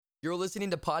You're listening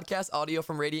to podcast audio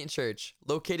from Radiant Church,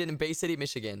 located in Bay City,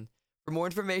 Michigan. For more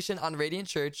information on Radiant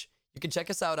Church, you can check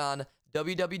us out on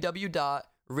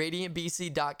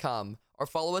www.radiantbc.com or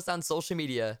follow us on social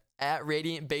media at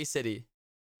Radiant Bay City.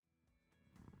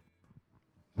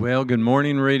 Well, good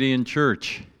morning, Radiant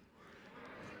Church.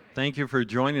 Thank you for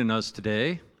joining us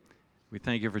today. We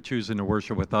thank you for choosing to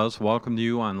worship with us. Welcome to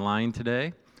you online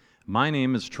today. My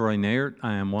name is Troy Nayert.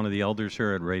 I am one of the elders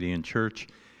here at Radiant Church,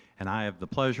 and I have the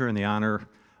pleasure and the honor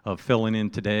of filling in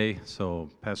today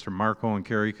so Pastor Marco and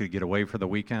Carrie could get away for the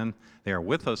weekend. They are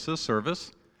with us this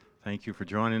service. Thank you for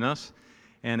joining us.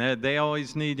 And they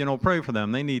always need, pray for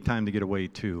them. They need time to get away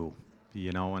too,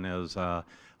 and as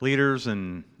leaders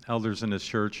and elders in this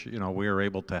church, we are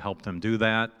able to help them do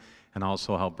that and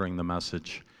also help bring the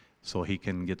message so he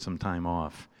can get some time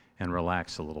off and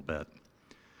relax a little bit.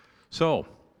 So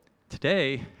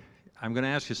today, I'm going to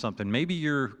ask you something. Maybe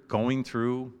you're going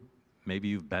through, maybe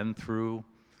you've been through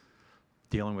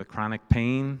dealing with chronic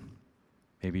pain.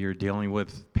 Maybe you're dealing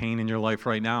with pain in your life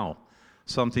right now,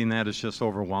 something that is just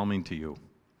overwhelming to you.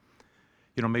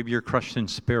 Maybe you're crushed in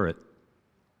spirit.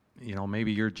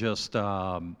 Maybe you're just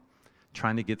trying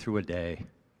to get through a day.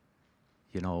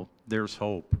 There's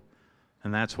hope.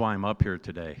 And that's why I'm up here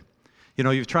today.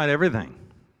 You've tried everything.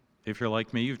 If you're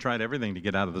like me, you've tried everything to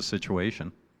get out of the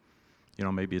situation.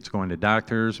 Maybe it's going to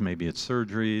doctors, maybe it's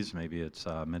surgeries, maybe it's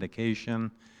medication,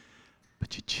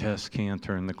 but you just can't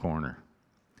turn the corner.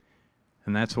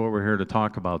 And that's what we're here to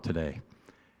talk about today.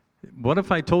 What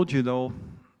if I told you, though,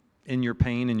 in your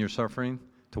pain and your suffering,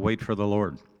 to wait for the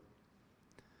Lord?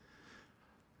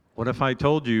 What if I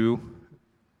told you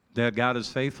that God is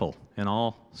faithful in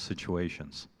all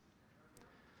situations?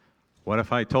 What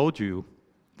if I told you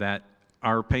that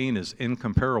our pain is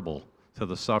incomparable to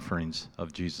the sufferings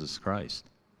of Jesus Christ?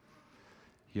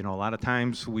 A lot of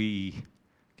times we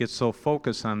get so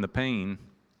focused on the pain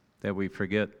that we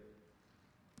forget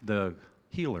the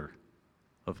healer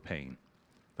of pain,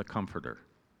 the comforter.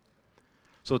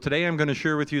 So today I'm going to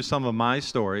share with you some of my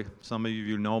story. Some of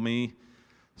you know me,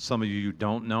 some of you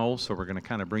don't know, so we're going to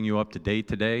kind of bring you up to date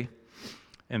today.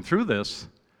 And through this,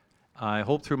 I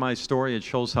hope through my story it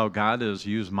shows how God has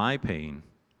used my pain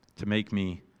to make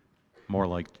me more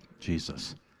like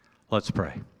Jesus. Let's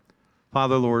pray.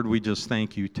 Father, Lord, we just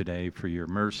thank you today for your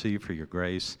mercy, for your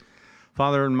grace.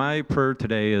 Father, my prayer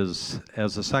today is,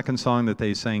 as the second song that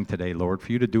they sang today, Lord,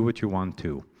 for you to do what you want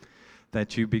to,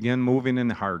 that you begin moving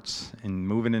in hearts and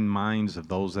moving in minds of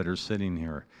those that are sitting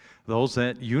here, those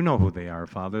that you know who they are,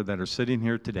 Father, that are sitting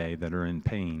here today, that are in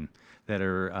pain, that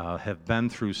are have been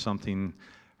through something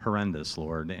horrendous,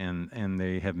 Lord, and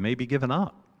they have maybe given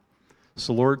up.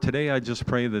 So, Lord, today I just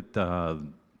pray that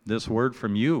this word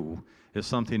from you is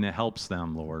something that helps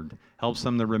them, Lord, helps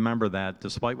them to remember that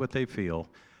despite what they feel,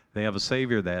 they have a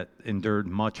Savior that endured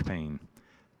much pain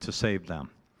to save them,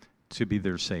 to be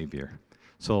their Savior.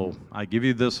 So I give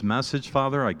you this message,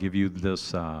 Father. I give you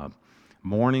this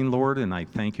morning, Lord, and I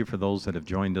thank you for those that have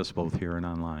joined us both here and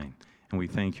online. And we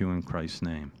thank you in Christ's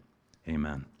name.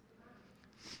 Amen.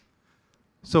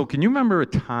 So can you remember a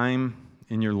time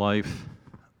in your life,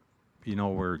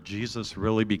 where Jesus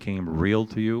really became real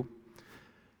to you?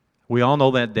 We all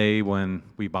know that day when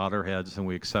we bowed our heads and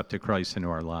we accepted Christ into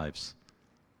our lives.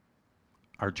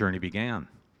 Our journey began.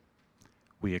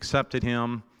 We accepted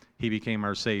him. He became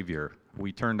our Savior.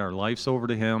 We turned our lives over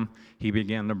to him. He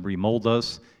began to remold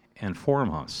us and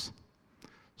form us.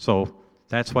 So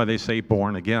that's why they say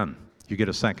born again. You get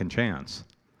a second chance.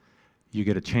 You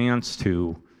get a chance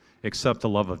to accept the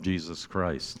love of Jesus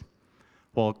Christ.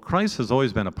 Well, Christ has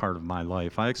always been a part of my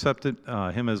life. I accepted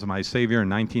him as my Savior in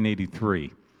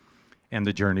 1983, and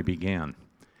the journey began.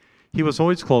 He was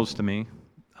always close to me,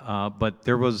 but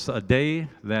there was a day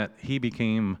that he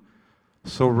became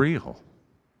so real,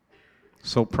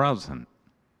 so present,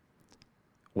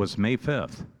 was May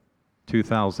 5th,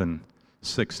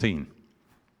 2016.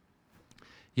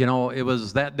 It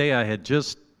was that day I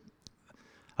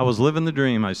was living the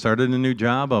dream. I started a new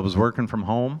job. I was working from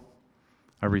home.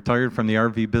 I retired from the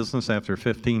RV business after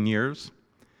 15 years.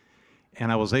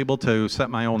 And I was able to set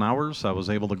my own hours. I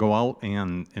was able to go out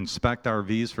and inspect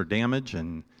RVs for damage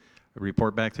and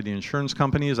report back to the insurance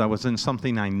companies. I was in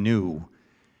something I knew.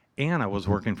 And I was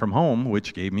working from home,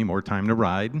 which gave me more time to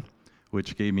ride,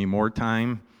 which gave me more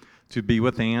time to be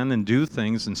with Ann and do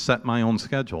things and set my own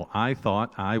schedule. I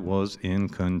thought I was in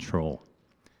control.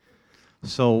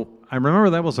 So I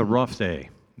remember that was a rough day.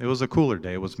 It was a cooler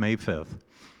day. It was May 5th.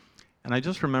 And I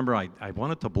just remember I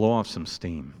wanted to blow off some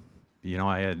steam.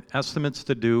 I had estimates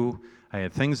to do. I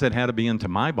had things that had to be into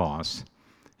my boss.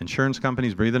 Insurance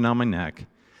companies breathing down my neck.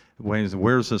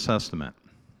 Where's this estimate?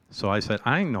 So I said,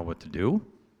 I know what to do.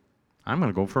 I'm going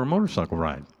to go for a motorcycle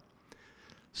ride.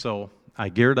 So I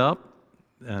geared up,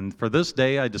 and for this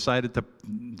day, I decided to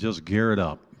just gear it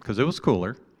up because it was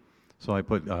cooler. So I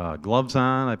put gloves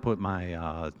on, I put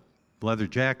my leather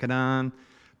jacket on,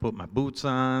 put my boots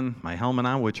on, my helmet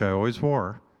on, which I always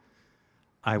wore.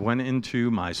 I went into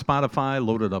my Spotify,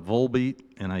 loaded up Volbeat,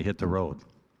 and I hit the road.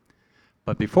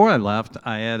 But before I left,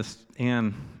 I asked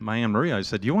my Anne Marie, I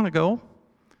said, do you want to go?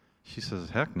 She says,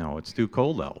 heck no, it's too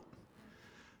cold out.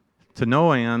 To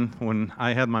know Anne, when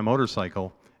I had my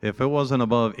motorcycle, if it wasn't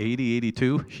above 80,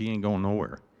 82, she ain't going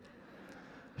nowhere.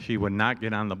 She would not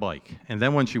get on the bike. And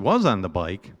then when she was on the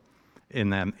bike, in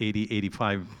that 80,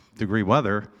 85 degree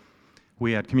weather,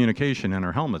 we had communication in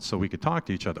our helmets so we could talk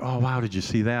to each other. Oh, wow, did you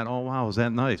see that? Oh, wow, is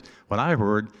that nice? What I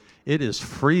heard, it is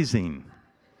freezing.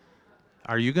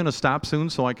 Are you going to stop soon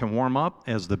so I can warm up?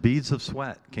 As the beads of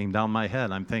sweat came down my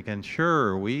head, I'm thinking,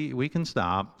 sure, we can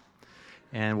stop.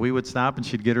 And we would stop, and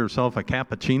she'd get herself a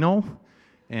cappuccino,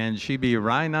 and she'd be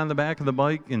riding on the back of the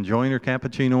bike, enjoying her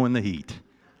cappuccino in the heat.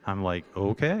 I'm like,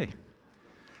 okay.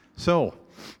 So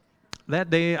that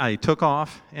day I took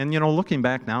off, and looking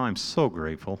back now, I'm so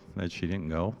grateful that she didn't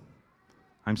go.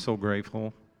 I'm so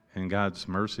grateful. In God's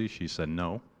mercy, she said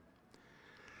no.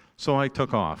 So I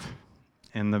took off,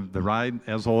 and the ride,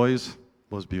 as always,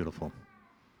 was beautiful.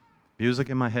 Music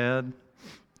in my head,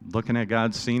 looking at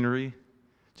God's scenery,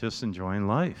 just enjoying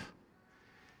life.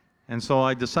 And so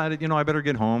I decided, I better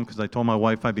get home because I told my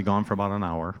wife I'd be gone for about an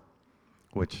hour,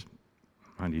 which,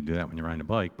 how do you do that when you're riding a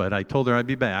bike? But I told her I'd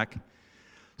be back.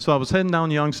 So I was heading down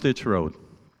Young Stitch Road,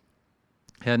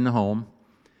 heading home,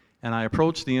 and I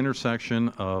approached the intersection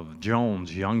of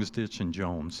Jones, Young Stitch and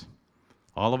Jones.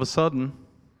 All of a sudden,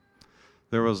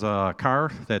 there was a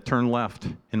car that turned left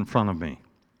in front of me.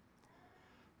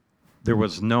 There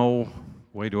was no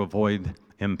way to avoid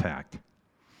impact.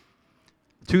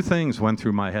 Two things went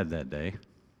through my head that day,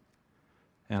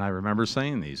 and I remember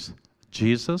saying these.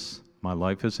 Jesus, my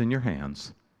life is in your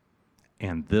hands,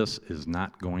 and this is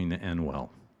not going to end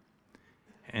well.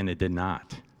 And it did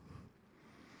not.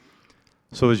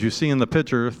 So as you see in the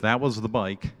picture, that was the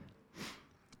bike,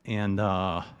 and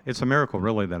it's a miracle,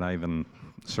 really, that I even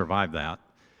survived that.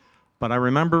 But I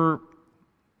remember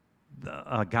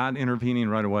God intervening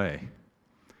right away.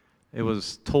 It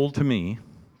was told to me,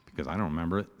 because I don't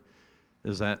remember it,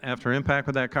 is that after impact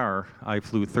with that car, I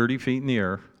flew 30 feet in the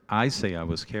air. I say I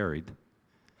was carried,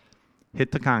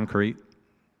 hit the concrete,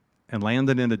 and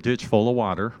landed in a ditch full of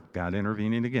water, God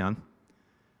intervening again.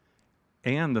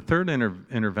 And the third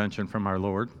intervention from our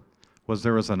Lord was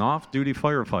there was an off-duty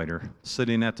firefighter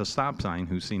sitting at the stop sign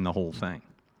who's seen the whole thing.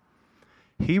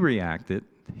 He reacted.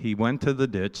 He went to the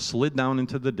ditch, slid down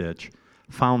into the ditch,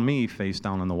 found me face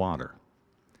down in the water.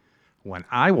 When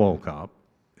I woke up,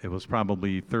 it was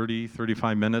probably 30,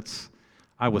 35 minutes.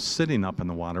 I was sitting up in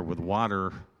the water with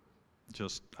water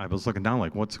I was looking down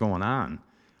like, what's going on?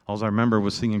 All I remember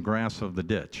was seeing grass of the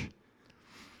ditch.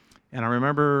 And I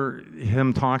remember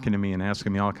him talking to me and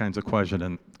asking me all kinds of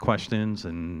questions,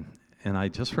 and I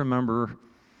just remember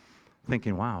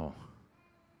thinking, wow.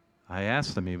 I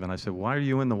asked him even, I said, why are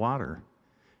you in the water?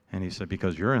 And he said,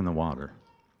 because you're in the water.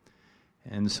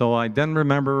 And so I then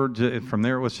remember, from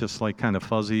there it was just like kind of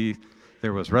fuzzy.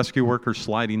 There was rescue workers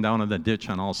sliding down in the ditch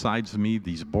on all sides of me.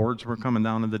 These boards were coming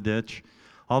down in the ditch.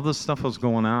 All this stuff was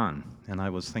going on. And I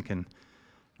was thinking,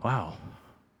 wow.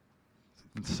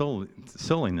 The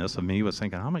silliness of me was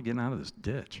thinking, how am I getting out of this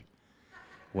ditch?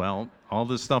 Well, all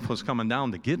this stuff was coming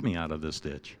down to get me out of this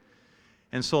ditch.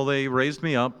 And so they raised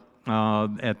me up.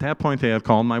 At that point, they had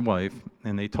called my wife,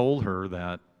 and they told her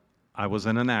that I was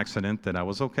in an accident, that I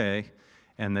was okay,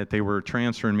 and that they were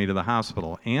transferring me to the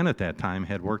hospital. Ann, at that time,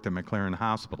 had worked at McLaren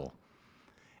Hospital.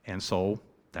 And so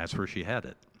that's where she had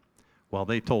it. Well,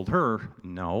 they told her,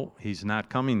 no, he's not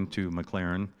coming to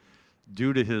McLaren.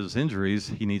 Due to his injuries,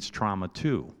 he needs trauma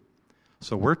too.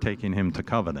 So we're taking him to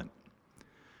Covenant.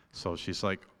 So she's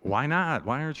like, why not?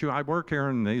 Why aren't you? I work here.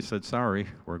 And they said, sorry,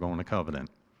 we're going to Covenant.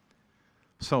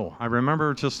 So I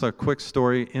remember just a quick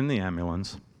story in the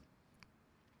ambulance.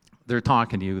 They're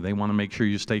talking to you. They want to make sure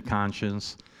you stay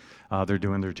conscious. They're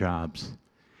doing their jobs.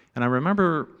 And I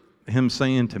remember him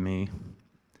saying to me,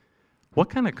 what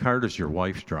kind of car does your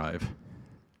wife drive?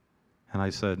 And I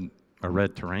said, a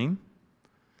red Terrain.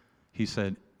 He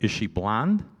said, is she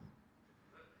blonde?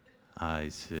 I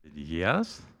said,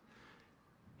 yes.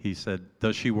 He said,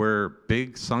 does she wear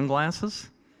big sunglasses?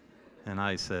 And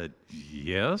I said,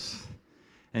 yes.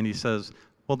 And he says,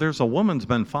 well, there's a woman's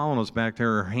been following us back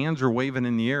there. Her hands are waving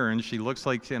in the air, and she looks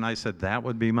like, and I said, that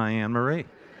would be my Anne Marie.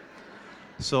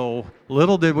 So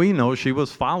little did we know she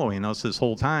was following us this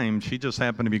whole time. She just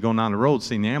happened to be going down the road,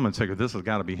 seeing the ambulance, figured this has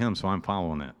got to be him, so I'm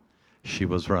following it. She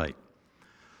was right.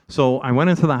 So I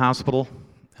went into the hospital.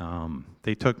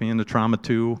 They took me into trauma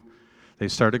 2. They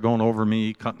started going over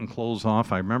me, cutting clothes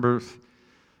off. I remember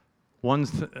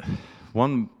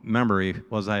one memory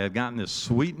was I had gotten this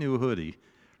sweet new hoodie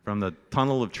from the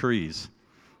tunnel of trees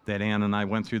that Ann and I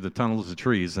went through the tunnels of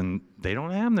trees, and they don't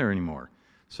have them there anymore.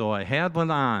 So I had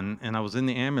one on, and I was in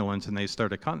the ambulance, and they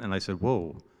started cutting, and I said,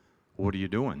 whoa, what are you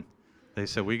doing? They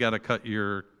said, we got to cut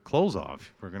your clothes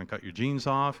off. We're going to cut your jeans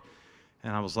off.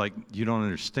 And I was like, you don't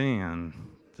understand.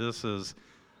 This is,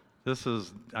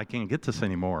 I can't get this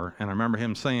anymore. And I remember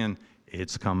him saying,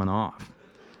 it's coming off.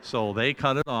 So they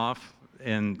cut it off,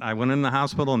 and I went in the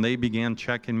hospital, and they began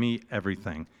checking me,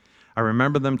 everything. I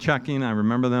remember them checking. I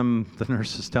remember the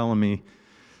nurses telling me,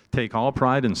 take all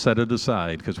pride and set it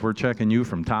aside, because we're checking you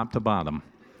from top to bottom.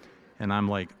 And I'm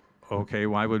like, okay,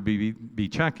 why would we be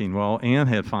checking? Well, Ann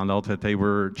had found out that they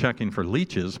were checking for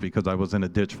leeches because I was in a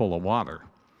ditch full of water.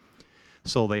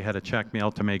 So they had to check me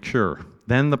out to make sure.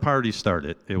 Then the party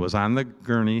started. It was on the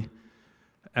gurney,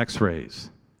 x-rays,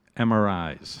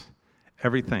 MRIs,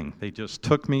 everything. They just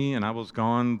took me, and I was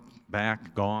gone,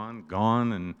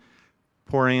 and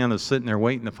poor Ann is sitting there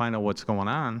waiting to find out what's going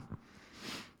on.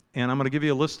 And I'm going to give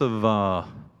you a list of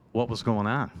what was going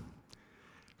on.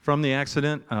 From the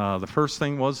accident, the first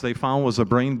thing they found was a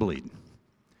brain bleed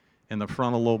in the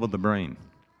frontal lobe of the brain.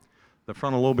 The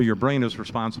frontal lobe of your brain is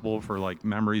responsible for like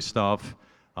memory stuff,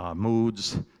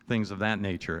 moods, things of that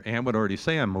nature. Ann would already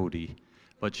say I'm moody,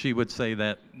 but she would say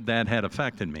that had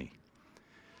affected me.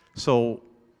 So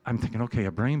I'm thinking, okay,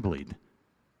 a brain bleed,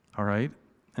 all right?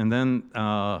 And then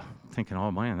thinking, oh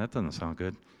man, that doesn't sound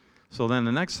good. So then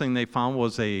the next thing they found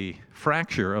was a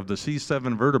fracture of the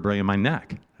C7 vertebrae in my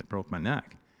neck. I broke my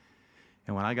neck.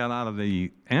 And when I got out of the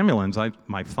ambulance,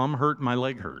 my thumb hurt and my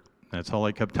leg hurt. That's all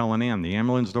I kept telling Ann. The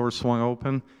ambulance door swung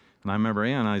open, and I remember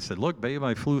Ann, I said, look, babe,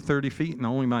 I flew 30 feet, and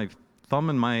only my thumb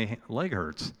and my leg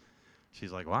hurts.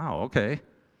 She's like, wow, okay.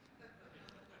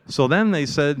 So then they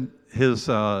said his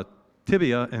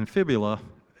tibia and fibula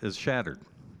is shattered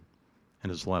in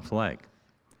his left leg.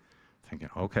 Thinking,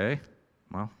 okay.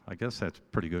 Well, I guess that's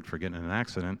pretty good for getting in an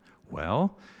accident.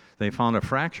 Well, they found a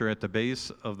fracture at the base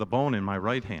of the bone in my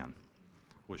right hand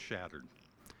was shattered.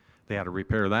 They had to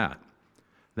repair that.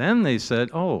 Then they said,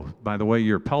 oh, by the way,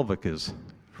 your pelvic is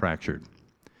fractured.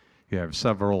 You have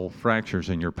several fractures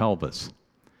in your pelvis.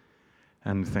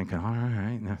 And thinking, all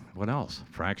right, now what else?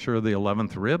 Fracture of the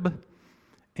 11th rib,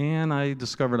 and I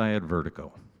discovered I had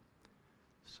vertigo.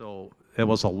 So there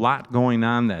was a lot going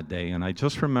on that day, and I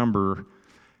just remember,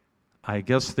 I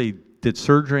guess they did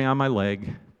surgery on my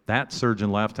leg. That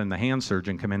surgeon left, and the hand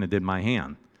surgeon came in and did my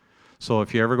hand. So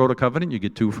if you ever go to Covenant, you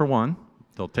get 2 for 1.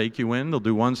 They'll take you in, they'll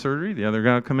do one surgery, the other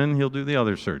guy will come in, he'll do the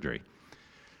other surgery.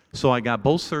 So I got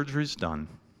both surgeries done.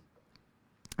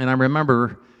 And I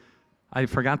remember, I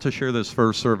forgot to share this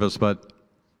first service, but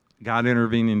God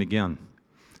intervening again.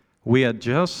 We had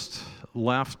just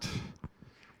left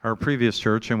our previous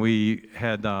church, and we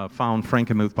had found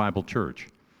Frankenmuth Bible Church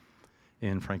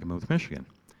in Frankenmuth, Michigan.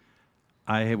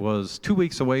 I was 2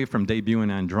 weeks away from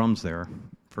debuting on drums there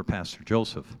for Pastor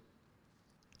Joseph.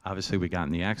 Obviously, we got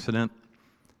in the accident.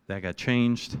 That got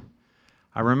changed.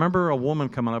 I remember a woman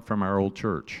coming up from our old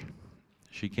church.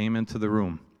 She came into the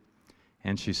room,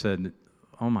 and she said,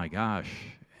 oh my gosh,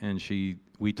 and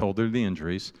we told her the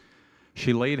injuries.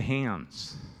 She laid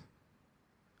hands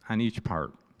on each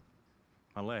part,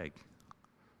 my leg,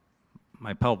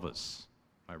 my pelvis,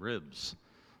 my ribs,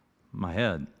 my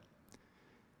head.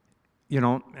 You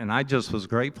know, and I just was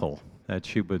grateful that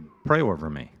she would pray over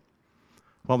me.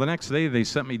 Well, the next day they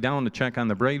sent me down to check on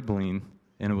the brain bleed,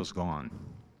 and it was gone.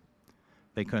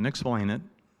 They couldn't explain it,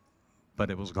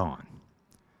 but it was gone.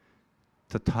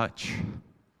 The touch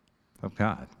of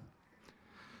God.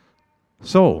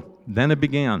 So then it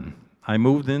began. I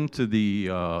moved into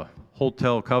the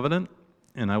Hotel Covenant,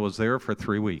 and I was there for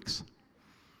 3 weeks,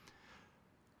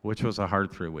 which was a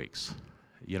hard 3 weeks.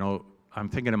 You know, I'm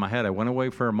thinking in my head, I went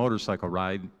away for a motorcycle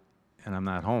ride, and I'm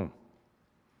not home.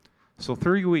 So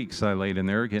 3 weeks I laid in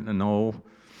there getting to know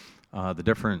the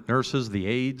different nurses, the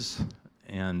aides,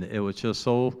 and it was just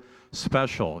so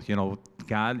special, you know,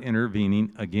 God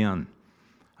intervening again.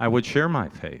 I would share my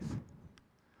faith.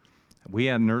 We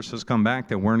had nurses come back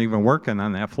that weren't even working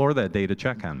on that floor that day to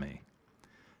check on me.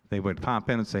 They would pop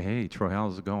in and say, hey, Troy,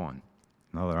 how's it going?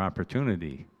 Another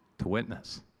opportunity to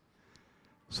witness.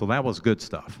 So that was good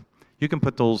stuff. You can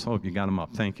put those, oh, you got them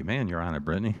up. Thank you, man, you're on it,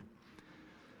 Brittany.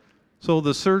 So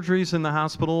the surgeries in the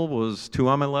hospital was 2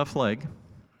 on my left leg,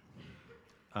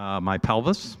 my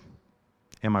pelvis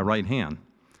and my right hand.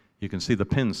 You can see the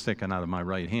pins sticking out of my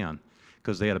right hand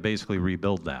because they had to basically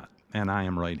rebuild that, and I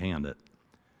am right-handed.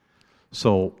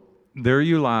 So there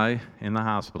you lie in the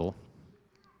hospital.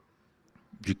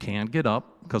 You can't get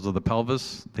up because of the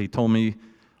pelvis. They told me,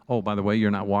 oh, by the way,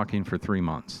 you're not walking for 3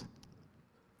 months.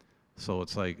 So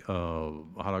it's like, how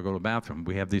do I go to the bathroom?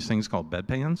 We have these things called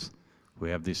bedpans.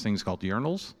 We have these things called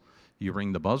urinals. You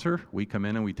ring the buzzer, we come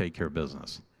in and we take care of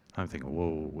business. I'm thinking,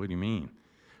 whoa, what do you mean?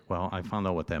 Well, I found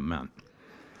out what that meant.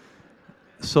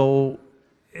 So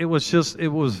it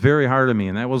was very hard on me,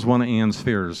 and that was one of Ann's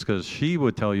fears, because she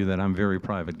would tell you that I'm a very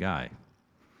private guy.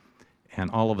 And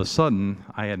all of a sudden,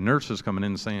 I had nurses coming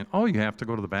in saying, oh, you have to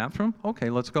go to the bathroom? Okay,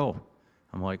 let's go.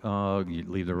 I'm like, you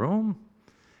leave the room?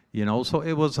 You know, so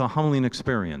it was a humbling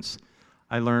experience.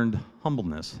 I learned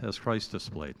humbleness as Christ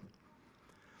displayed.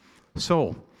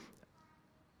 So,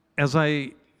 as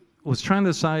I was trying to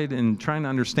decide and trying to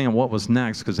understand what was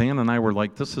next, because Ann and I were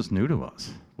like, this is new to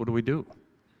us. What do we do?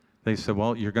 They said,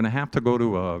 well, you're going to have to go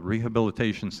to a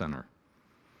rehabilitation center.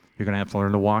 You're going to have to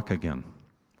learn to walk again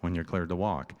when you're cleared to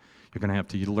walk. You're going to have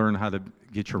to learn how to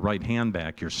get your right hand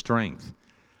back, your strength.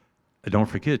 Don't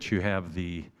forget, you have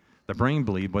the brain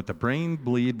bleed, but the brain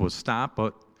bleed was stopped,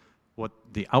 but what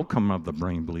the outcome of the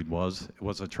brain bleed was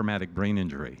a traumatic brain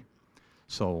injury.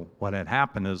 So what had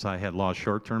happened is I had lost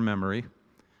short-term memory.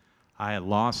 I had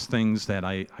lost things that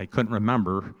I couldn't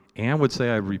remember. Ann would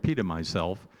say I repeated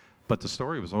myself, but the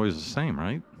story was always the same,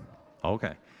 right?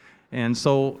 Okay. And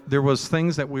so there was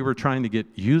things that we were trying to get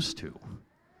used to,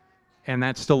 and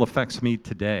that still affects me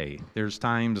today. There's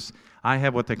times I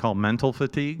have what they call mental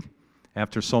fatigue.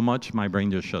 After so much, my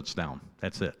brain just shuts down.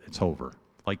 That's it. It's over.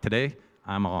 Like today,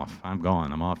 I'm off. I'm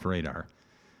gone. I'm off radar.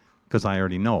 Because I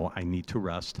already know I need to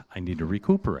rest. I need to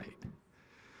recuperate.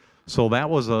 So that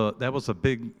was a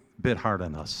big bit hard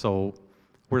on us. So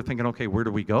we're thinking, okay, where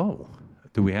do we go?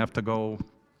 Do we have to go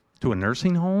to a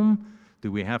nursing home?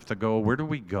 Do we have to go, where do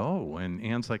we go? And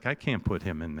Ann's like, I can't put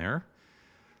him in there.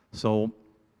 So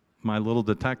my little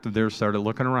detective there started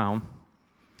looking around,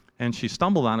 and she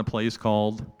stumbled on a place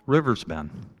called Rivers Bend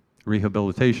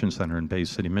Rehabilitation Center in Bay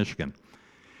City, Michigan.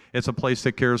 It's a place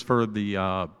that cares for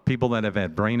the people that have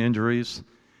had brain injuries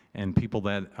and people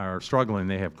that are struggling.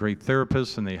 They have great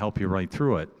therapists, and they help you right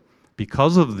through it.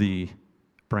 Because of the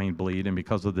brain bleed and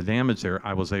because of the damage there,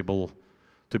 I was able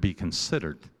to be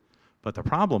considered. But the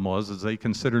problem is they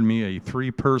considered me a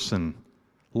 3-person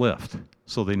lift.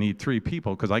 So they need 3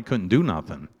 people because I couldn't do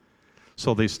nothing.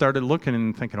 So they started looking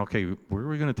and thinking, okay, where are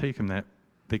we going to take them that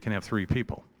they can have 3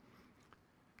 people?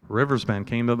 Rivers Bend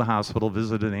came to the hospital,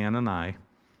 visited Ann and I,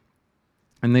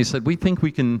 and they said, we think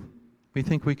we can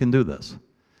do this.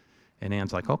 And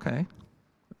Ann's like, okay,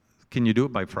 can you do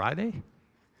it by Friday?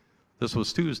 This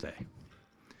was Tuesday.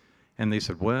 And they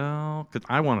said, well, 'cause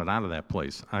I wanted out of that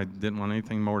place. I didn't want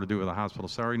anything more to do with the hospital.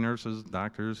 Sorry, nurses,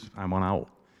 doctors, I want out.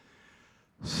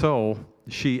 So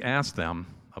she asked them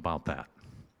about that.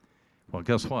 Well,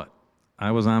 guess what?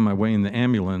 I was on my way in the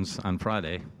ambulance on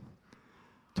Friday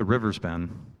to Rivers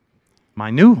Bend, my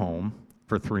new home,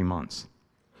 for 3 months.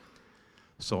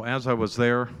 So as I was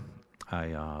there,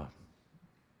 you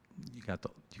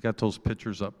got those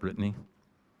pictures up, Brittany?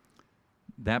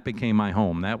 That became my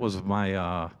home. That was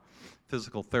my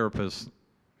physical therapist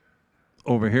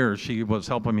over here. She was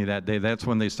helping me that day. That's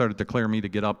when they started to clear me to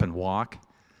get up and walk.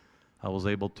 I was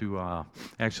able to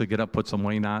actually get up, put some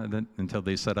weight on it until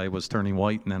they said I was turning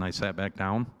white, and then I sat back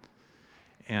down.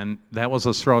 And that was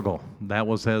a struggle. That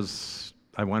was as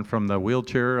I went from the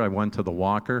wheelchair, I went to the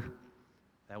walker.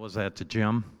 That was at the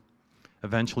gym.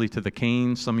 Eventually to the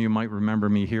cane. Some of you might remember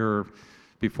me here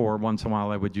before. Once in a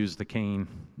while I would use the cane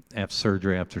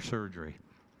after surgery.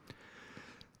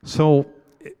 So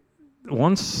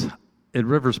once at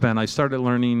Rivers Bend, I started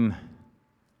learning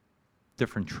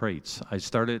different traits. I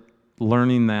started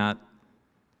learning that,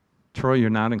 Troy, you're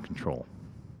not in control.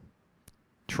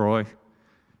 Troy,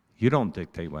 you don't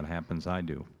dictate what happens, I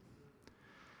do.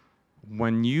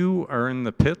 When you are in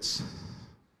the pits,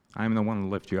 I'm the one to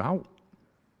lift you out.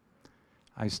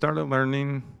 I started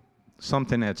learning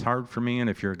something that's hard for me, and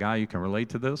if you're a guy, you can relate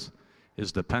to this,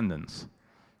 is dependence.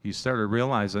 You started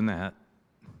realizing that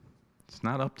it's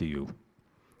not up to you.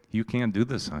 You can't do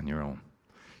this on your own.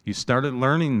 You started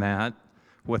learning that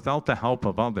without the help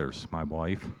of others, my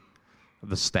wife,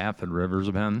 the staff at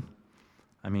Rivers Bend.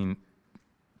 I mean,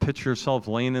 picture yourself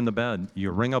laying in the bed,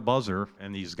 you ring a buzzer,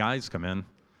 and these guys come in,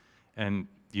 and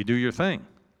you do your thing.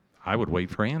 I would wait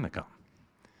for Ann to come,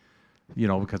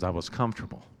 because I was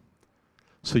comfortable.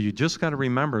 So you just got to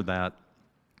remember that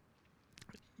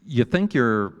you think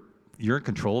you're in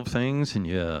control of things, and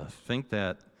you think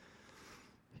that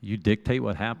you dictate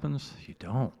what happens? You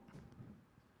don't.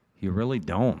 You really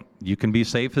don't. You can be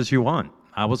safe as you want.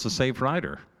 I was a safe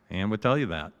rider. Ann would tell you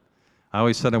that. I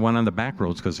always said I went on the back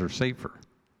roads because they're safer.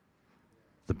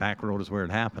 The back road is where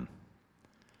it happened.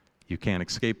 You can't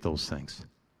escape those things.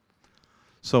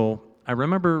 So I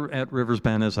remember at Rivers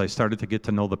Bend, as I started to get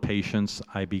to know the patients,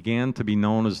 I began to be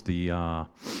known as the,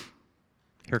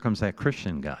 here comes that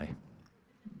Christian guy,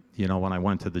 when I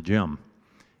went to the gym.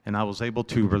 And I was able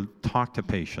to talk to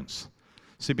patients.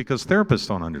 See, because therapists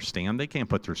don't understand. They can't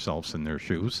put themselves in their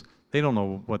shoes. They don't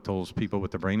know what those people with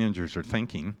the brain injuries are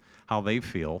thinking, how they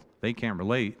feel. They can't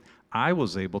relate. I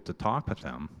was able to talk with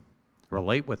them,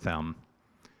 relate with them,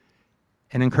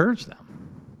 and encourage them.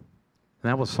 And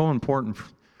that was so important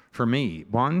for me.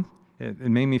 One, it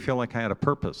made me feel like I had a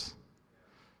purpose.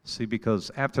 See, because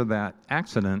after that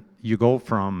accident, you go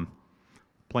from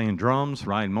playing drums,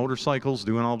 riding motorcycles,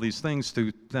 doing all these things,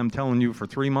 to them telling you for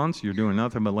 3 months you're doing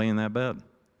nothing but laying in that bed.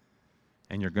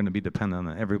 And you're going to be dependent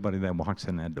on everybody that walks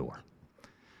in that door.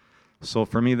 So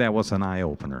for me, that was an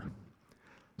eye-opener.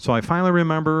 So I finally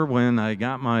remember when I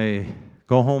got my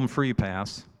go-home free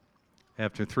pass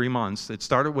after 3 months. It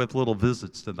started with little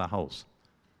visits to the house.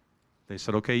 They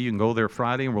said, okay, you can go there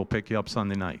Friday and we'll pick you up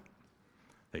Sunday night.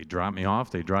 They drop me off,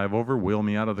 they drive over, wheel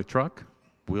me out of the truck,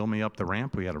 wheel me up the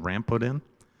ramp. We had a ramp put in.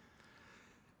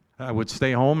 I would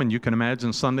stay home, and you can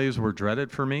imagine Sundays were dreaded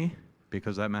for me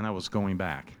because that meant I was going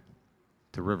back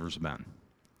to Rivers Bend.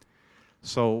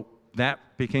 So that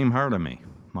became hard on me.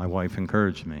 My wife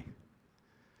encouraged me.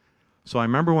 So I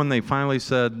remember when they finally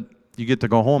said, you get to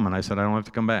go home, and I said, I don't have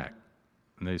to come back.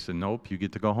 And they said, nope, you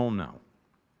get to go home now.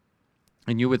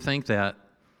 And you would think that,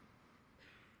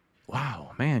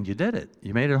 wow, man, you did it.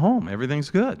 You made it home. Everything's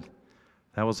good.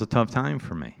 That was a tough time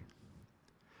for me.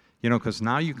 Because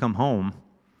now you come home,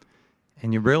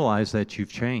 and you realize that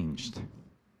you've changed.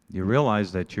 You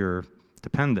realize that you're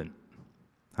dependent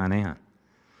on Ann.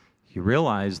 You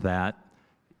realize that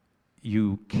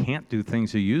you can't do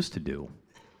things you used to do.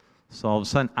 So all of a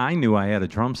sudden, I knew I had a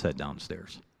drum set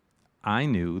downstairs. I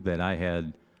knew that I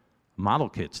had model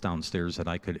kits downstairs that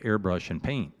I could airbrush and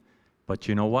paint. But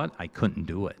you know what? I couldn't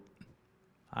do it.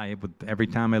 Every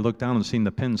time I looked down and seen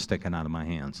the pins sticking out of my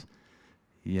hands,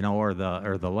 or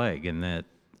the leg, and that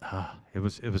it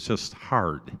was just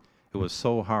hard. It was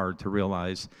so hard to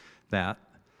realize that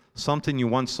something you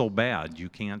want so bad, you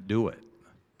can't do it.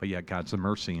 But yet God's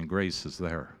mercy and grace is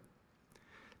there.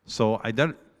 So I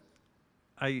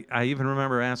even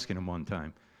remember asking him one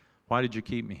time, why did you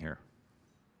keep me here?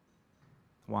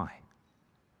 Why?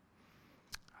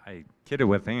 I kidded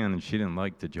with Ann, and she didn't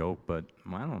like the joke, but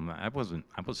I don't know. I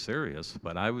was serious.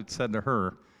 But I would said to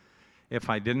her,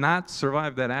 if I did not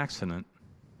survive that accident,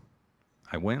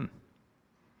 I win.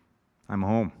 I'm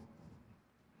home.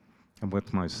 I'm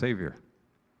with my Savior.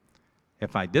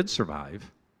 If I did survive,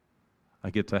 I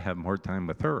get to have more time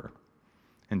with her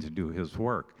and to do His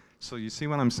work. So you see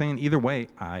what I'm saying? Either way,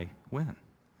 I win.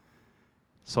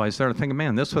 So I started thinking,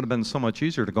 man, this would have been so much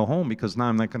easier to go home because now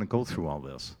I'm not going to go through all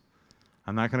this.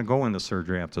 I'm not going to go into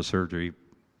surgery after surgery,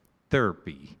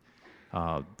 therapy,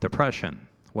 depression,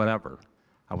 whatever.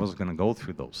 I wasn't going to go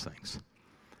through those things.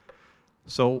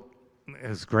 So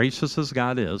as gracious as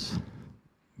God is,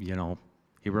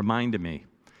 He reminded me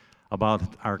about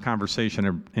our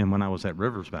conversation and when I was at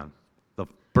Rivers Bend. The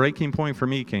breaking point for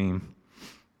me came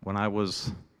when I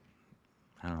was,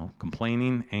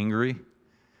 complaining, angry,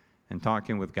 and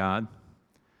talking with God.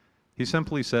 He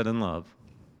simply said in love,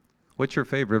 what's your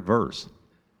favorite verse?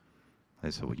 I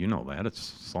said, well, you know that. It's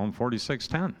Psalm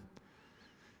 46:10.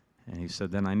 And he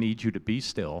said, then I need you to be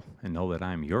still and know that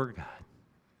I'm your God.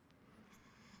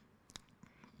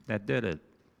 That did it.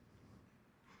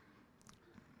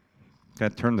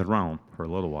 That turned it around for a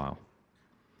little while.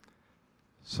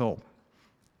 So,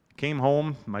 came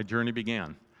home, my journey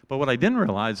began. But what I didn't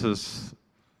realize is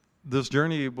this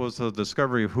journey was a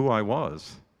discovery of who I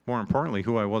was, more importantly,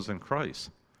 who I was in Christ.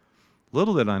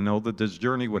 Little did I know that this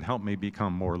journey would help me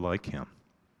become more like Him,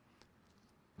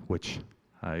 which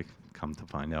I come to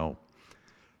find out.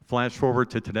 Flash forward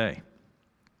to today.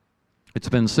 It's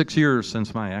been 6 years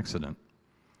since my accident.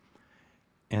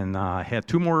 And I had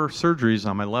 2 more surgeries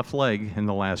on my left leg in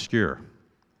the last year.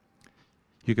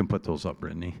 You can put those up,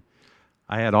 Brittany.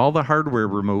 I had all the hardware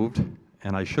removed,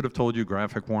 and I should have told you,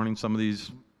 graphic warning, some of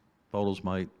these photos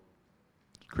might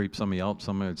creep some of you out.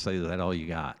 Somebody would say, is that all you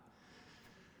got?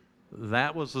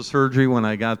 That was the surgery when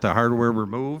I got the hardware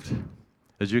removed.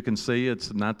 As you can see,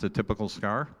 it's not the typical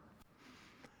scar.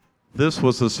 This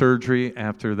was the surgery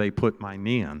after they put my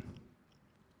knee in.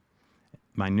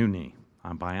 My new knee.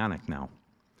 I'm bionic now.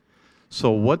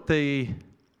 So what they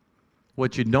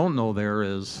What you don't know there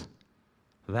is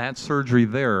that surgery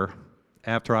there,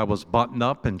 after I was buttoned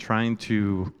up and trying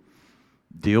to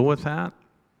deal with that,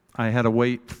 I had to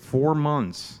wait 4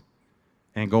 months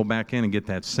and go back in and get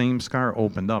that same scar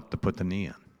opened up to put the knee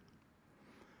in.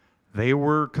 They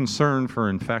were concerned for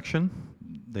infection.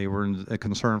 They were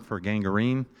concerned for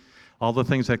gangrene, all the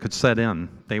things that could set in.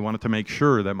 They wanted to make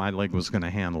sure that my leg was going to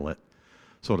handle it.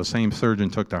 So the same surgeon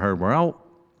took the hardware out,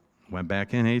 went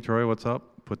back in, hey, Troy, what's up?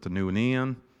 Put the new knee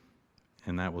in,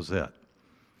 and that was it.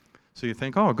 So you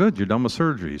think, oh, good, you're done with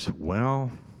surgeries.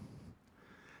 Well,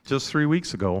 just 3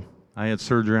 weeks ago, I had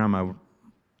surgery on my, well,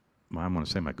 I'm going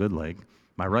to say my good leg,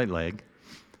 my right leg.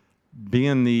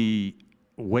 Being the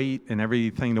weight and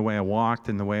everything, the way I walked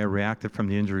and the way I reacted from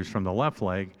the injuries from the left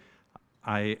leg,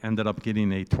 I ended up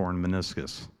getting a torn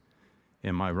meniscus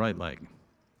in my right leg.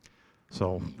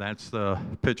 So that's the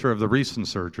picture of the recent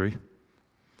surgery.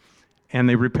 And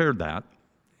they repaired that.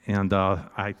 And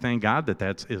I thank God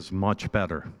that is much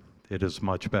better. It is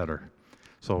much better.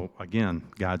 So again,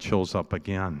 God shows up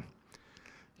again.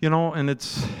 You know, and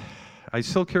I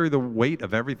still carry the weight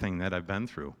of everything that I've been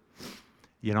through.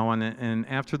 You know, and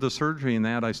after the surgery and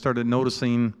that, I started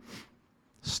noticing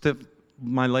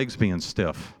my legs being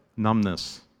stiff,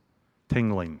 numbness,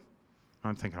 tingling.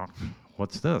 I'm thinking, oh,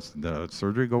 what's this? Did the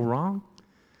surgery go wrong?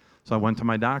 So I went to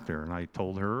my doctor and I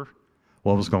told her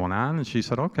what was going on, and she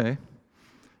said, okay,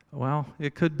 well,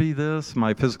 it could be this.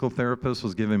 My physical therapist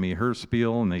was giving me her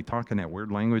spiel, and they talk in that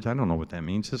weird language. I don't know what that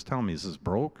means. Just tell me, is this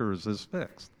broke or is this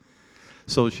fixed?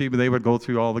 So they would go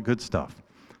through all the good stuff.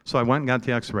 So I went and got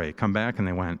the x-ray, come back, and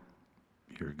they went,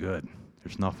 you're good.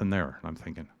 There's nothing there. And I'm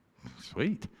thinking,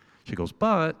 sweet. She goes,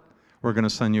 but we're going to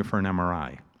send you for an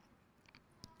MRI,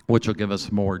 which will give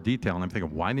us more detail. And I'm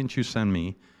thinking, why didn't you send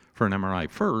me for an MRI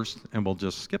first, and we'll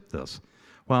just skip this?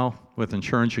 Well, with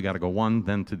insurance, you got to go one,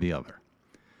 then to the other.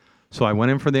 So I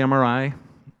went in for the MRI,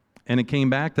 and it came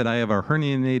back that I have a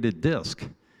herniated disc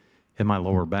in my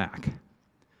lower back.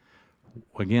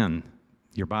 Again,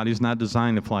 your body's not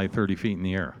designed to fly 30 feet in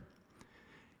the air,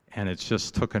 and it's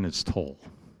just taken its toll.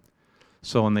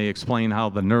 So when they explain how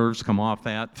the nerves come off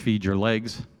that, feed your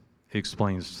legs, it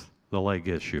explains the leg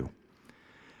issue.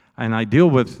 And I deal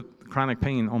with chronic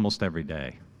pain almost every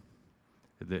day.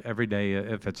 Every day,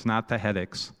 if it's not the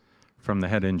headaches from the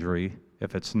head injury,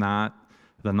 if it's not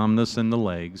the numbness in the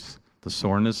legs, the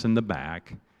soreness in the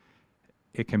back,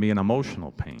 it can be an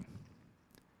emotional pain.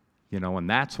 You know, and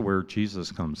that's where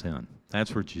Jesus comes in.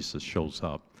 That's where Jesus shows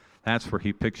up. That's where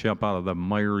he picks you up out of the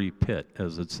miry pit,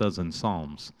 as it says in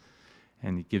Psalms,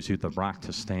 and he gives you the rock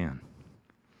to stand.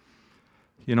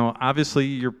 You know, obviously,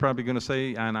 you're probably going to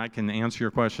say, and I can answer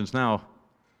your questions now,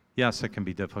 yes, it can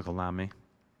be difficult on me.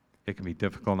 It can be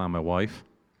difficult on my wife,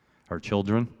 our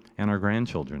children, and our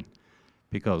grandchildren,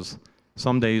 because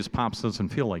some days Pops doesn't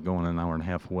feel like going an hour and a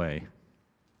half away.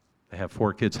 They have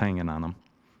 4 kids hanging on them.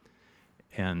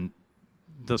 And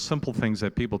the simple things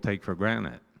that people take for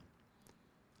granted,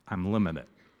 I'm limited.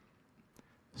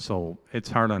 So it's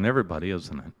hard on everybody,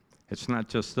 isn't it? It's not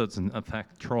just doesn't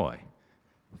affect Troy.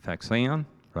 It affects Ann,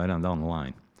 right on down the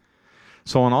line.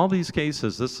 So in all these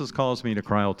cases, this has caused me to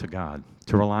cry out to God,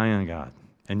 to rely on God,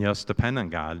 and yes, depend on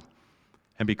God,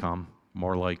 and become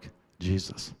more like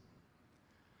Jesus.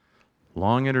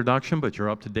 Long introduction, but you're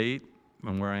up to date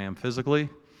on where I am physically.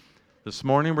 This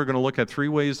morning, we're going to look at 3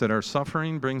 ways that our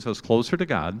suffering brings us closer to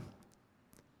God,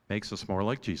 makes us more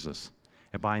like Jesus.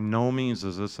 And by no means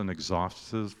is this an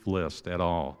exhaustive list at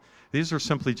all. These are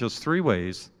simply just 3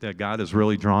 ways that God has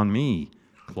really drawn me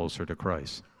closer to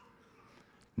Christ.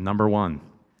 Number 1,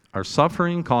 our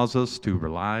suffering causes us to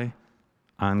rely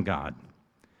on God.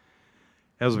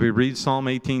 As we read Psalm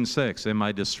 18:6, in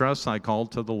my distress I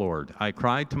called to the Lord. I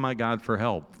cried to my God for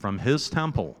help. From his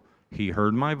temple he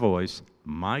heard my voice.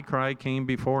 My cry came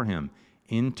before him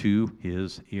into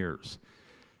his ears.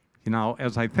 You know,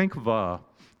 as I think of,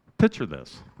 picture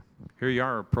this. Here you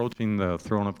are approaching the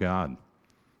throne of God,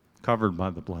 covered by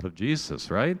the blood of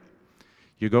Jesus, right?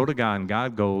 You go to God, and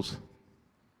God goes,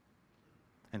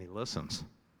 and he listens.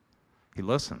 He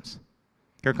listens.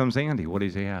 Here comes Andy. What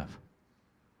does he have?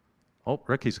 Oh,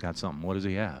 Ricky's got something. What does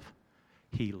he have?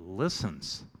 He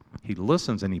listens. He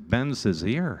listens, and he bends his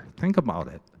ear. Think about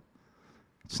it.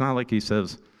 It's not like he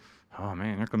says, oh,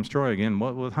 man, here comes Troy again.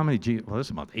 How many Well, this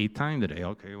is about 8th time today.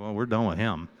 Okay, well, we're done with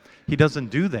him. He doesn't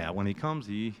do that. When he comes,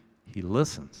 he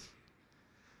listens.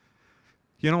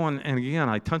 You know, and again,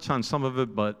 I touched on some of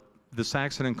it, but this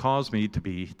accident caused me to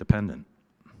be dependent.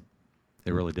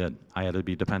 It really did. I had to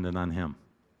be dependent on him.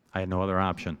 I had no other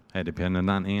option. I had to be dependent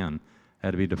on Ann. I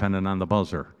had to be dependent on the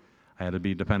buzzer. I had to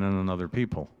be dependent on other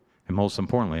people. And most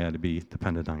importantly, I had to be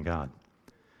dependent on God.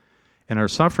 In our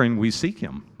suffering, we seek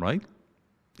him, right?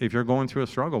 If you're going through a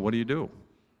struggle, what do?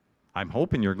 I'm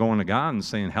hoping you're going to God and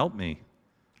saying, help me.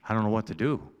 I don't know what to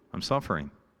do. I'm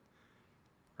suffering.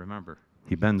 Remember,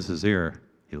 he bends his ear.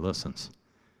 He listens.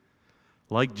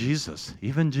 Like Jesus,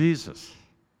 even Jesus,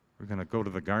 we're going to go to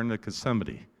the Garden of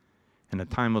Gethsemane. In a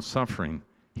time of suffering,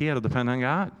 he had to depend on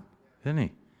God, didn't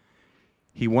he?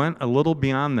 He went a little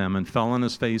beyond them and fell on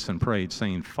his face and prayed,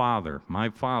 saying, Father, my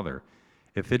Father,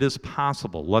 if it is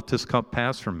possible, let this cup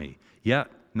pass from me. Yet,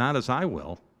 not as I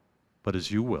will, but as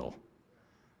you will.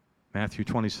 Matthew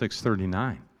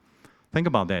 26:39. Think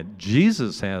about that.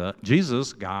 Jesus,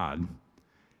 God,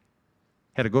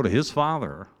 had to go to his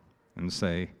Father and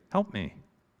say, help me.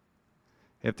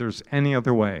 If there's any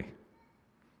other way,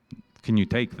 can you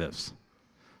take this?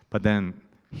 But then,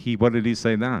 what did he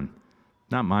say then?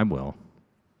 Not my will.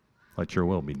 Let your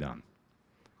will be done.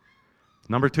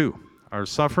 Number 2, our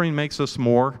suffering makes us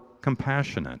more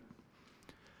compassionate.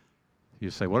 You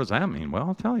say, what does that mean? Well,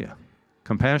 I'll tell you.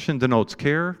 Compassion denotes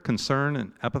care, concern,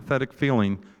 and empathetic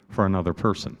feeling for another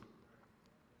person.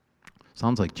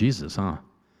 Sounds like Jesus, huh?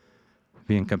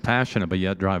 Being compassionate, but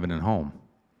yet driving it home.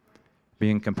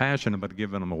 Being compassionate, but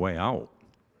giving them a way out.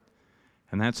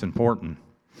 And that's important.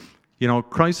 You know,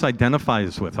 Christ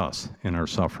identifies with us in our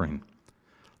suffering.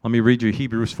 Let me read you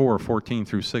Hebrews 4:14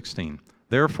 through 16.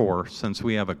 Therefore, since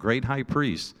we have a great high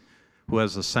priest who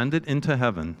has ascended into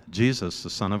heaven, Jesus, the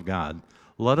Son of God,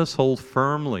 let us hold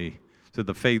firmly to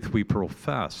the faith we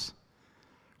profess.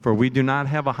 For we do not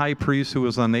have a high priest who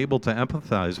is unable to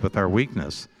empathize with our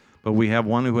weakness, but we have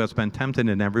one who has been tempted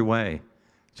in every way,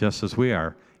 just as we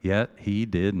are, yet he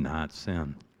did not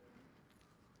sin.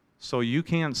 So you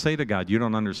can't say to God, you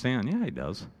don't understand. Yeah, he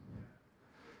does.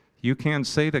 You can't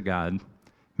say to God,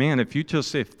 man, if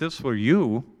this were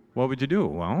you, what would you do?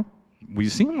 Well,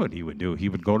 we've seen what he would do. He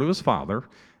would go to his Father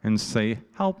and say,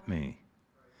 help me.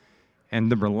 And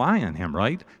to rely on him,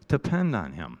 right? Depend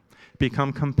on him.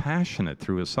 Become compassionate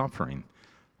through his suffering.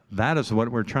 That is what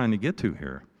we're trying to get to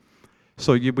here.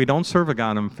 So we don't serve a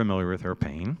God unfamiliar with our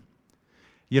pain.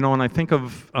 You know, and I think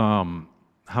of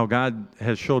how God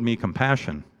has showed me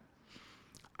compassion.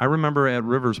 I remember at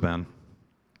Rivers Bend,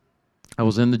 I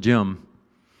was in the gym,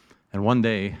 and one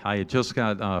day I had just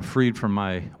got freed from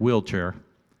my wheelchair,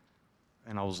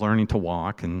 and I was learning to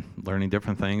walk and learning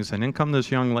different things, and in come this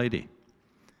young lady.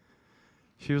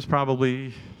 She was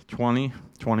probably 20,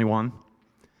 21,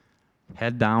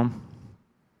 head down,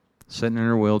 sitting in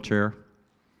her wheelchair,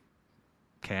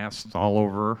 casts all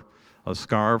over her, a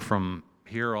scar from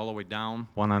here all the way down,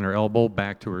 one on her elbow,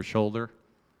 back to her shoulder.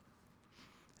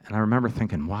 And I remember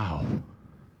thinking, wow.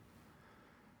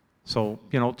 So,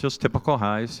 you know, just typical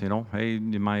highs, you know, hey,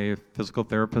 my physical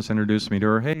therapist introduced me to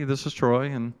her, hey, this is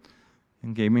Troy, and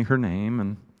gave me her name,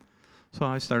 and so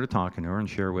I started talking to her and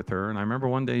shared with her, and I remember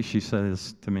one day she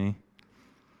says to me,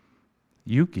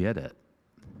 you get it.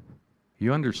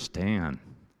 You understand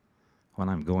what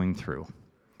I'm going through.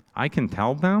 I can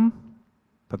tell them,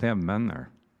 but they haven't been there.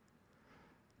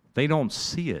 They don't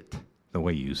see it the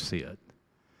way you see it.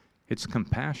 It's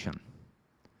compassion.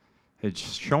 It's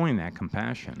showing that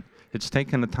compassion. It's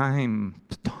taking the time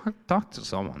to talk to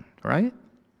someone, right?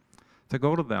 To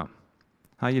go to them.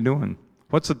 How you doing?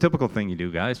 What's the typical thing you do,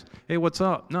 guys? Hey, what's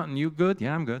up? Nothing. You good?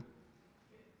 Yeah, I'm good.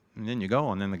 And then you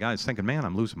go, and then the guy's thinking, man,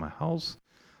 I'm losing my house,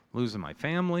 losing my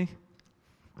family.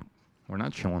 We're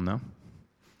not showing them.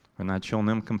 We're not showing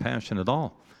them compassion at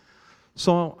all.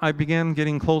 So I began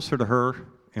getting closer to her,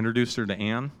 introduced her to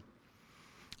Ann.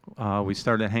 We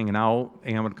started hanging out.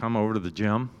 Ann would come over to the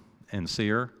gym and see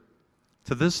her.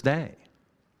 To this day,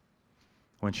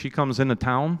 when she comes into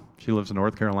town, she lives in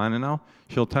North Carolina now,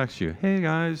 she'll text you, hey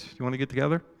guys, you want to get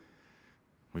together?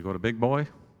 We go to Big Boy,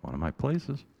 one of my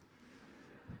places.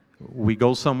 We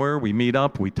go somewhere, we meet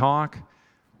up, we talk,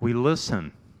 we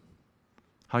listen.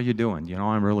 How you doing? You know,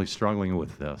 I'm really struggling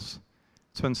with this.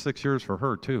 It's been 6 years for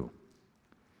her too.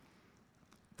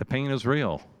 The pain is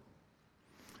real.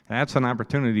 That's an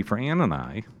opportunity for Ann and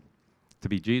I to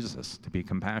be Jesus, to be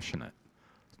compassionate,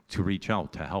 to reach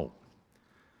out, to help.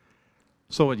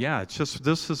 So yeah,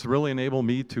 this has really enabled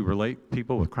me to relate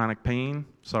people with chronic pain,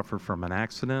 suffer from an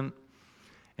accident,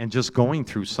 and just going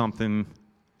through something,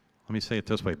 let me say it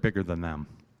this way, bigger than them.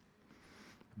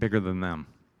 Bigger than them.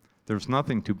 There's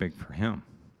nothing too big for him.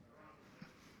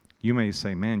 You may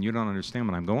say, man, you don't understand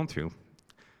what I'm going through.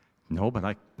 No, but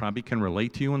I probably can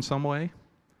relate to you in some way,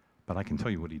 but I can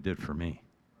tell you what he did for me.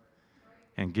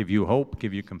 And give you hope,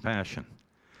 give you compassion.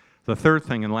 The third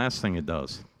thing and last thing it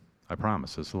does, I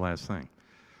promise, it's the last thing.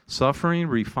 Suffering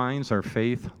refines our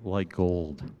faith like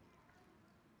gold.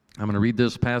 I'm going to read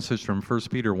this passage from 1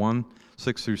 Peter 1,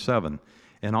 6 through 7.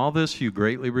 In all this you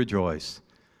greatly rejoice,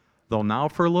 though now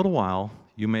for a little while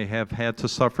you may have had to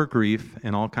suffer grief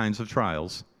in all kinds of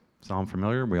trials. Sound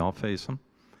familiar? We all face them.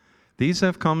 These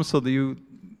have come so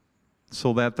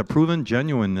that the proven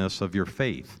genuineness of your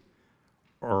faith,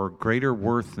 or greater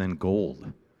worth than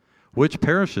gold, which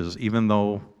perishes even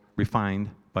though refined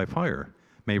by fire,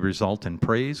 may result in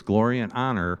praise, glory, and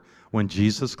honor when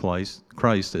Jesus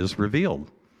Christ is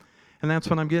revealed. And that's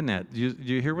what I'm getting at. Do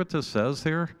you hear what this says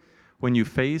here? When you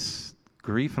face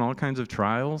grief and all kinds of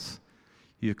trials,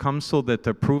 you come so that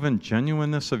the proven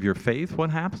genuineness of your faith, what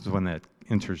happens when that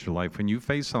enters your life? When you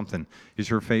face something, does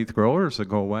your faith grow or does it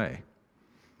go away?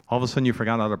 All of a sudden you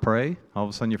forgot how to pray? All of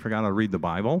a sudden you forgot how to read the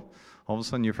Bible? All of a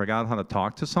sudden you forgot how to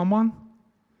talk to someone?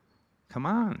 Come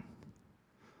on.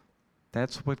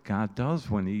 That's what God does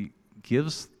when He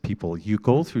gives people. You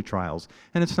go through trials,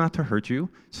 and it's not to hurt you.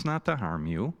 It's not to harm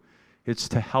you. It's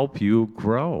to help you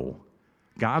grow.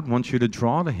 God wants you to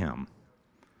draw to Him.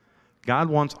 God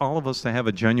wants all of us to have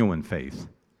a genuine faith.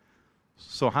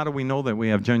 So how do we know that we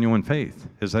have genuine faith?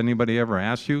 Has anybody ever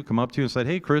asked you, come up to you and said,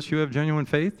 hey, Chris, you have genuine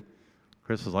faith?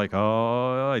 Chris is like,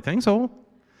 oh, I think so.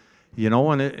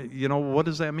 What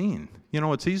does that mean?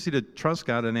 It's easy to trust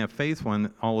God and have faith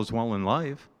when all is well in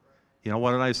life.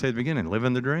 What did I say at the beginning?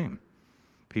 Living the dream.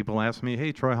 People ask me,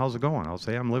 hey, Troy, how's it going? I'll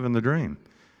say, I'm living the dream.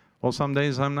 Well, some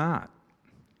days I'm not.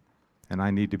 And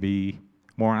I need to be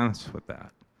more honest with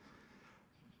that.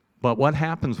 But what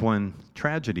happens when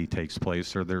tragedy takes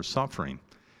place or there's suffering?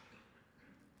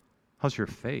 How's your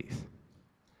faith?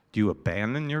 Do you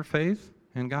abandon your faith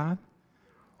in God?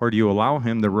 Or do you allow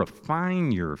Him to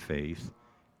refine your faith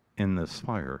in this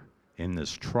fire, in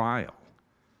this trial?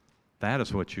 That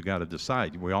is what you got to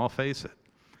decide. We all face it.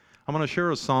 I'm going to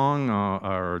share a song,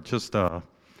 or just a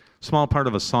small part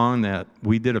of a song that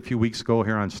we did a few weeks ago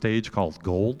here on stage called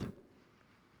Gold.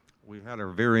 We had our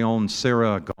very own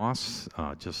Sarah Goss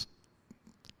just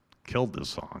killed this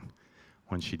song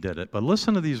when she did it. But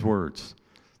listen to these words.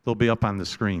 They'll be up on the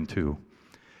screen too.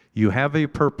 You have a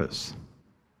purpose.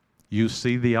 You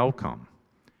see the outcome.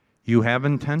 You have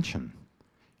intention.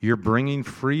 You're bringing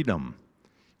freedom.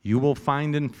 You will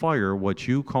find in fire what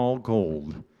you call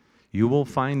gold. You will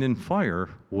find in fire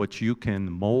what you can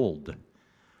mold.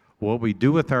 What we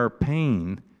do with our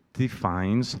pain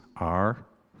defines our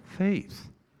faith.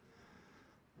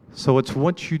 So it's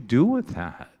what you do with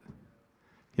that.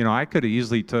 I could have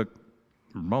easily took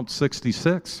about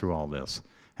 66 through all this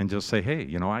and just say, hey,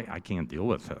 I can't deal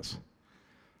with this.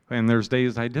 And there's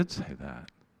days I did say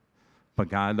that. But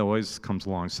God always comes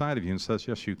alongside of you and says,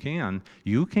 yes, you can.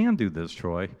 You can do this,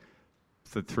 Troy,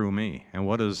 through me. And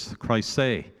what does Christ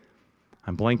say?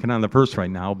 I'm blanking on the verse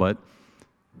right now, but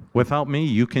without me,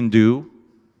 you can do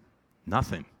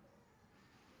nothing.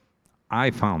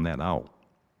 I found that out.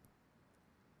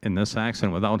 In this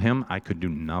accident, without Him, I could do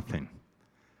nothing.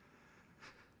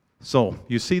 So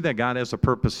you see that God has a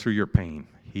purpose through your pain.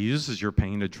 He uses your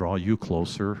pain to draw you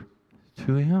closer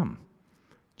to Him.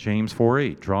 James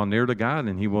 4:8, draw near to God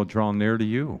and He will draw near to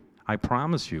you. I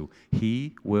promise you,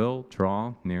 He will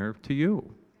draw near to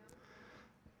you.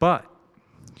 But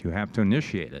you have to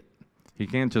initiate it. You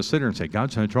can't just sit there and say,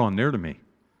 God's going to draw near to me.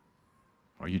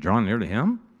 Are you drawing near to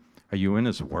Him? Are you in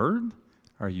His Word?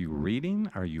 Are you reading?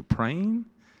 Are you praying?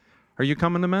 Are you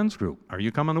coming to men's group? Are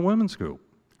you coming to women's group?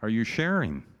 Are you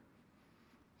sharing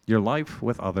your life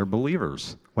with other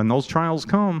believers? When those trials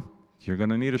come, you're going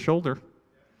to need a shoulder.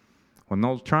 When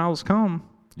those trials come,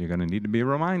 you're going to need to be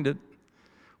reminded.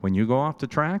 When you go off the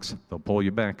tracks, they'll pull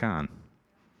you back on.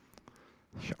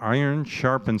 Iron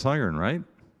sharpens iron, right?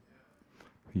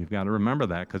 You've got to remember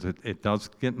that because it does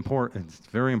get important. It's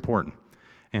very important.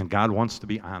 And God wants to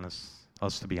be honest,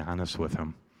 us to be honest with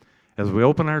Him. As we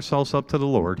open ourselves up to the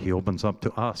Lord, He opens up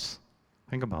to us.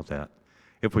 Think about that.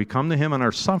 If we come to Him in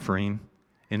our suffering,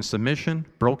 in submission,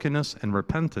 brokenness, and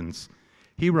repentance,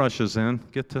 He rushes in,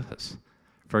 get to this,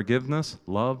 forgiveness,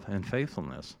 love, and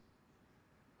faithfulness.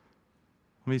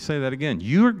 Let me say that again.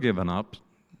 You're giving up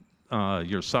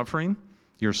your suffering,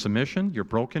 your submission, your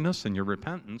brokenness, and your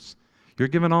repentance. You're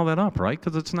giving all that up, right?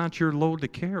 Because it's not your load to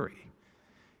carry.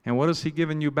 And what is He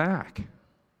giving you back?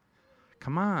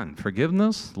 Come on,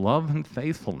 forgiveness, love, and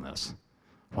faithfulness.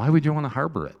 Why would you want to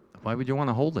harbor it? Why would you want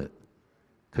to hold it?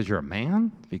 Because you're a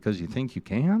man? Because you think you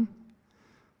can?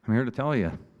 I'm here to tell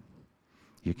you,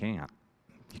 you can't.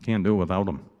 You can't do it without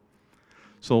Him.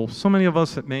 So many of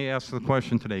us that may ask the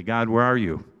question today, God, where are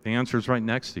you? The answer is right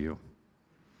next to you.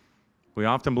 We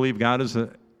often believe God is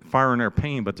far in our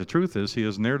pain, but the truth is He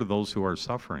is near to those who are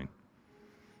suffering.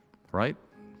 Right?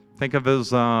 Think of His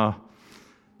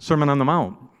Sermon on the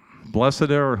Mount. Blessed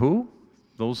are who?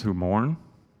 Those who mourn.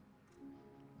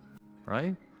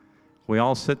 right?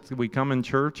 We come in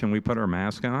church and we put our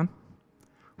mask on.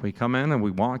 We come in and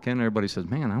we walk in, everybody says,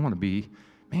 man,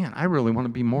 I really want to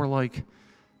be more like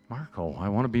Marco. I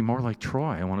want to be more like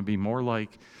Troy. I want to be more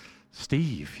like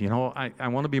Steve. I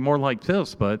want to be more like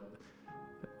this, but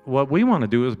what we want to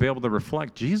do is be able to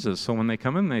reflect Jesus. So when they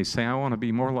come in, they say, I want to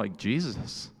be more like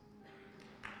Jesus.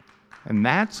 And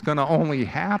that's going to only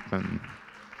happen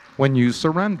when you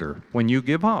surrender, when you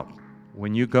give up,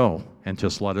 when you go and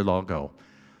just let it all go.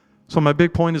 So my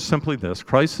big point is simply this.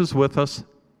 Christ is with us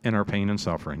in our pain and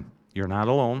suffering. You're not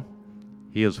alone.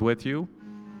 He is with you.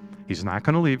 He's not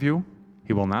going to leave you.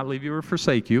 He will not leave you or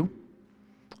forsake you.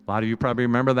 A lot of you probably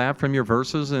remember that from your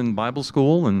verses in Bible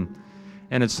school, and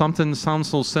it's something that sounds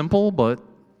so simple, but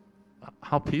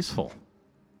how peaceful,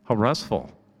 how restful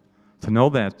to know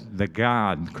that the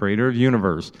God, creator of the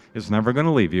universe, is never going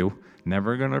to leave you,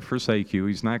 never going to forsake you.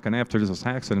 He's not going to, after this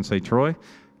accident, say, Troy,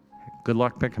 good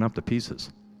luck picking up the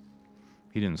pieces.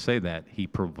 He didn't say that. He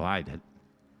provided.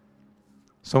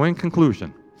 So in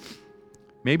conclusion,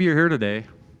 maybe you're here today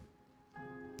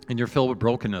and you're filled with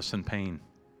brokenness and pain.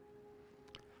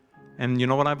 And you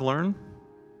know what I've learned?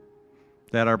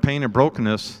 That our pain and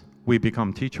brokenness, we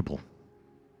become teachable.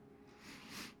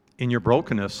 In your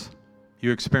brokenness,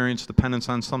 you experience dependence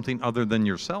on something other than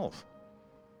yourself.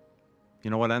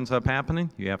 You know what ends up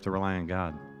happening? You have to rely on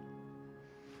God.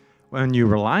 When you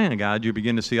rely on God, you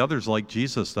begin to see others like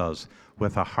Jesus does,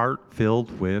 with a heart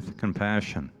filled with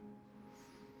compassion.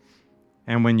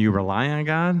 And when you rely on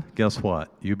God, guess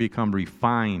what? You become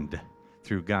refined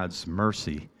through God's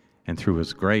mercy and through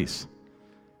His grace.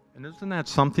 And isn't that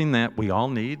something that we all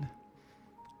need?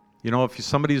 If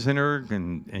somebody's in here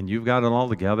and you've got it all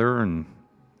together and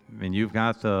you've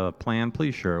got the plan,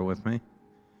 please share it with me.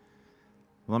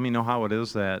 Let me know how it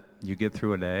is that you get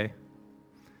through a day,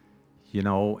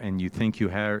 and you think you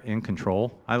are in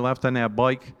control. I left on that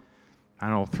bike,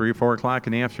 3 or 4 o'clock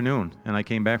in the afternoon, and I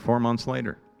came back 4 months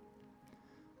later.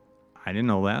 I didn't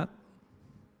know that.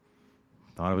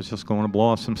 Thought I was just going to blow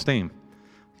off some steam.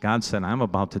 God said, I'm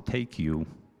about to take you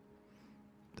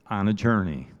on a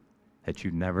journey that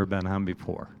you've never been on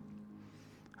before.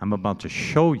 I'm about to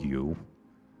show you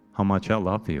how much I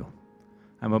love you.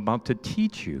 I'm about to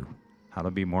teach you how to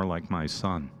be more like my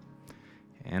son.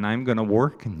 And I'm going to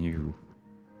work in you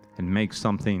and make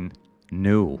something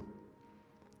new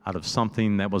out of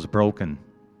something that was broken.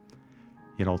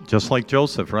 Just like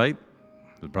Joseph, right?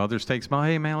 His brothers takes him out,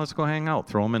 hey man, let's go hang out.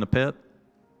 Throw him in a pit.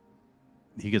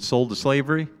 He gets sold to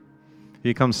slavery. He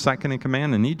becomes second in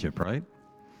command in Egypt, right?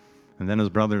 And then his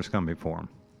brothers come before him.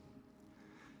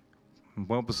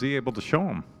 What was he able to show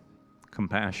them?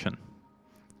 Compassion,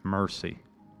 mercy.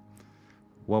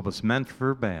 What was meant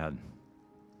for bad,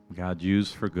 God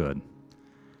used for good.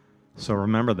 So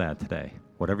remember that today.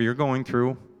 Whatever you're going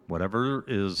through, whatever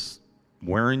is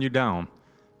wearing you down,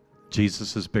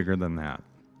 Jesus is bigger than that.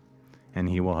 And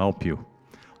He will help you.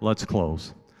 Let's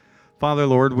close. Father,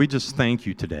 Lord, we just thank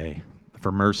you today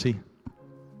for mercy,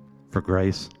 for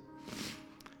grace.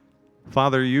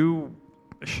 Father, you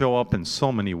show up in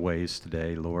so many ways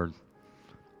today, Lord.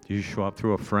 You show up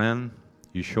through a friend.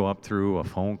 You show up through a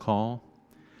phone call.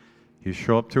 You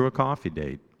show up through a coffee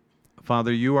date.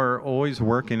 Father, you are always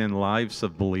working in lives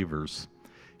of believers.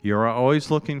 You are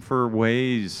always looking for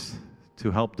ways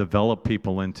to help develop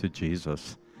people into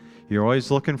Jesus. You're always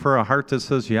looking for a heart that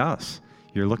says yes.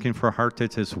 You're looking for a heart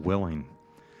that is willing.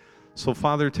 So,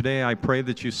 Father, today I pray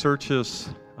that you search this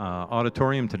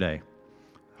auditorium today.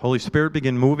 Holy Spirit,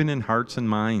 begin moving in hearts and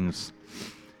minds.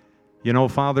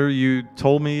 Father, you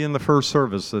told me in the first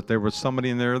service that there was somebody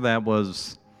in there that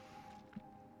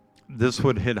this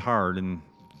would hit hard, and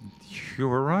you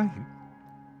were right.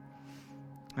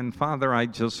 And Father, I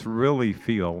just really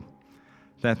feel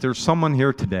that there's someone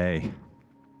here today,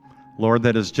 Lord,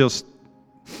 that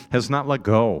has not let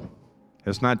go,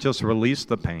 has not just released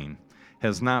the pain,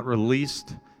 has not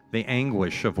released the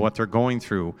anguish of what they're going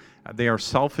through. They are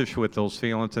selfish with those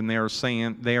feelings, and they are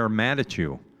saying they are mad at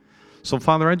you. So,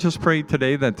 Father, I just pray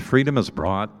today that freedom is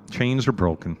brought, chains are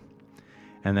broken,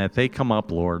 and that they come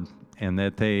up, Lord, and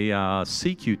that they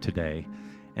seek you today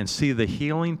and see the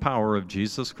healing power of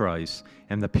Jesus Christ,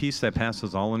 and the peace that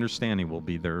passes all understanding will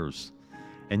be theirs.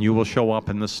 And you will show up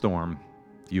in the storm.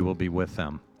 You will be with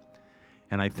them.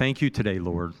 And I thank you today,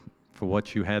 Lord, for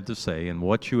what you had to say and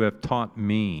what you have taught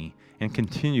me and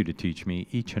continue to teach me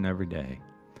each and every day.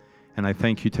 And I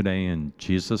thank you today in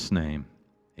Jesus' name.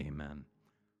 Amen.